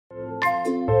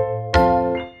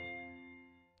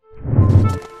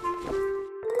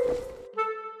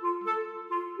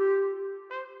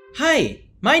Hi,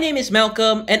 my name is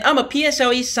Malcolm and I'm a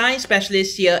PSLE Science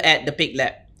Specialist here at the Pique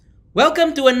Lab.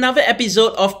 Welcome to another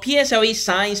episode of PSLE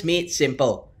Science Made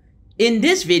Simple. In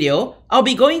this video, I'll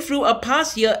be going through a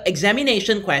past year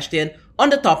examination question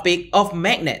on the topic of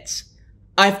magnets.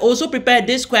 I've also prepared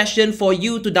this question for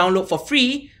you to download for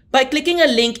free by clicking a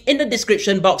link in the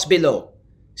description box below.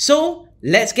 So,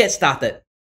 let's get started.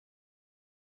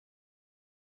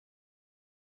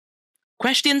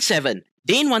 Question 7.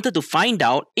 Dane wanted to find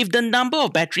out if the number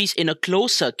of batteries in a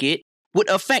closed circuit would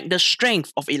affect the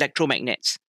strength of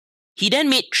electromagnets. He then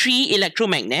made 3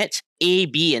 electromagnets, A,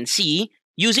 B, and C,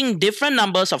 using different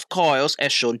numbers of coils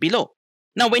as shown below.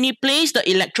 Now, when he placed the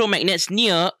electromagnets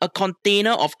near a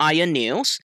container of iron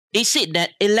nails, they said that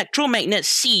electromagnet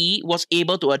C was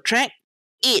able to attract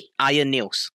 8 iron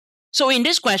nails. So in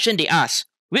this question, they asked,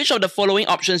 which of the following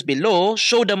options below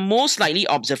show the most likely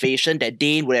observation that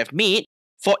Dane would have made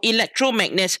for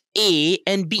electromagnets A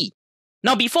and B?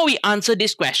 Now, before we answer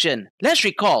this question, let's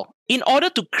recall, in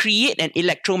order to create an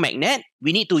electromagnet,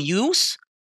 we need to use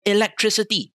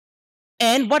electricity.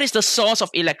 And what is the source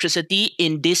of electricity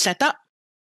in this setup?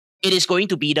 It is going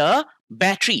to be the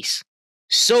batteries.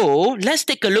 So, let's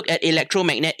take a look at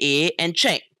electromagnet A and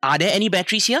check, are there any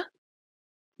batteries here?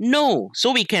 No.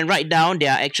 So we can write down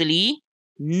there are actually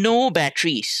no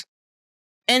batteries.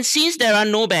 And since there are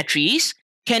no batteries,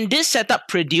 can this setup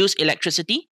produce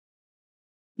electricity?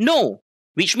 No.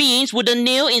 Which means, would the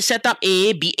nail in setup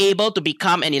A be able to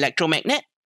become an electromagnet?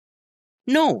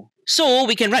 No. So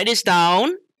we can write this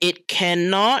down. It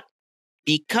cannot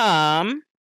become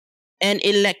an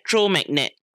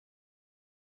electromagnet.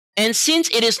 And since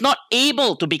it is not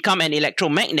able to become an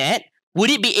electromagnet, would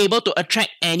it be able to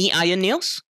attract any iron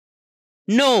nails?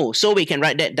 No. So we can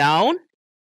write that down.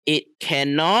 It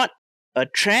cannot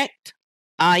attract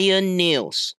iron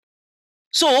nails.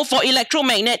 So for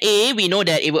electromagnet A, we know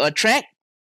that it will attract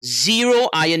 0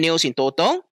 iron nails in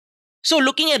total. So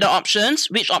looking at the options,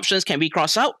 which options can we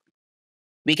cross out?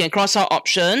 We can cross out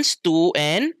options 2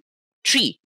 and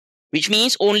 3, which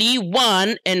means only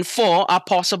 1 and 4 are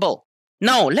possible.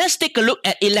 Now, let's take a look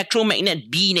at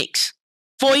electromagnet B next.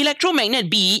 For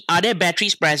electromagnet B, are there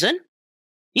batteries present?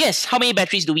 Yes, how many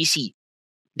batteries do we see?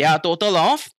 There are a total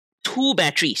of 2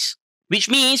 batteries, which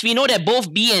means we know that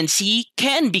both B and C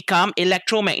can become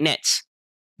electromagnets.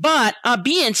 But are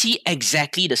B and C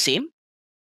exactly the same?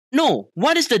 No.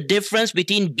 What is the difference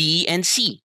between B and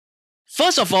C?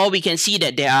 First of all, we can see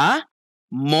that there are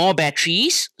more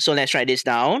batteries. So let's write this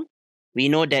down. We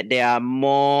know that there are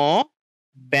more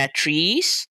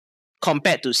batteries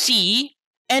compared to C.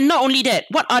 And not only that,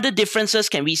 what other differences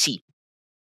can we see?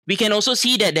 We can also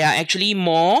see that there are actually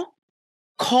more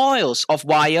coils of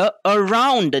wire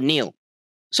around the nail.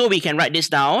 So we can write this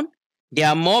down. There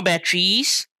are more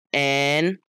batteries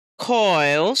and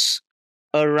coils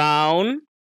around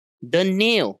the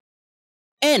nail.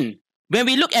 And when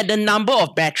we look at the number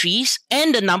of batteries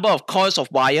and the number of coils of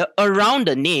wire around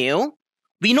the nail,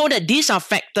 we know that these are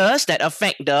factors that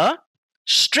affect the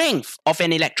strength of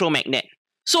an electromagnet.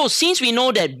 So since we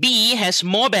know that B has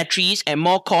more batteries and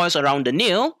more coils around the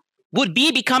nail, would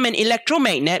B become an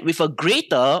electromagnet with a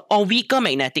greater or weaker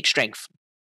magnetic strength?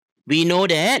 We know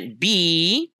that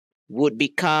B would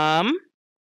become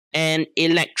an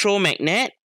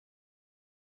electromagnet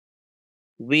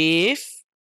with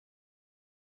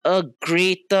a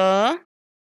greater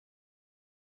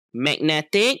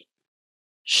magnetic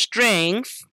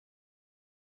strength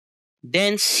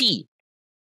than C.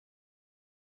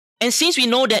 And since we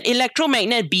know that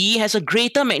electromagnet B has a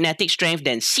greater magnetic strength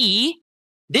than C,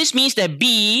 this means that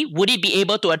B, would it be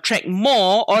able to attract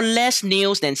more or less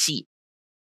nails than C?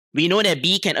 We know that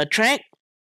B can attract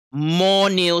more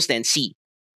nails than C.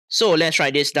 So let's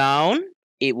write this down.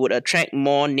 It would attract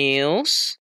more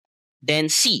nails than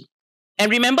C.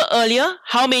 And remember earlier,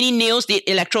 how many nails did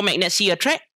electromagnet C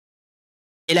attract?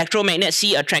 Electromagnet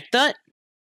C attracted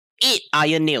 8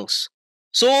 iron nails.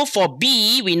 So for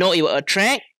B, we know it will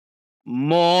attract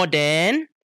more than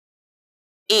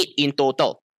 8 in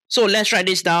total. So let's write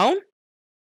this down.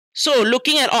 So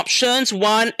looking at options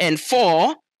 1 and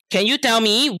 4, can you tell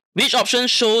me which option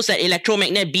shows that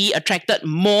electromagnet B attracted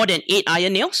more than 8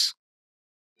 iron nails?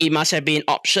 It must have been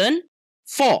option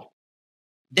 4.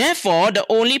 Therefore, the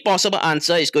only possible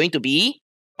answer is going to be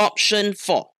option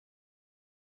 4.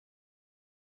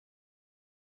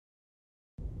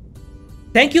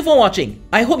 Thank you for watching.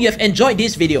 I hope you have enjoyed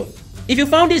this video. If you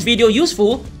found this video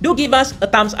useful, do give us a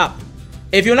thumbs up.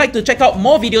 If you'd like to check out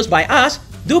more videos by us,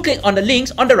 do click on the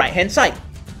links on the right hand side.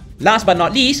 Last but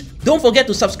not least, don't forget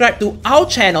to subscribe to our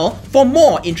channel for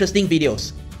more interesting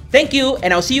videos. Thank you,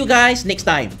 and I'll see you guys next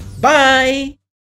time. Bye!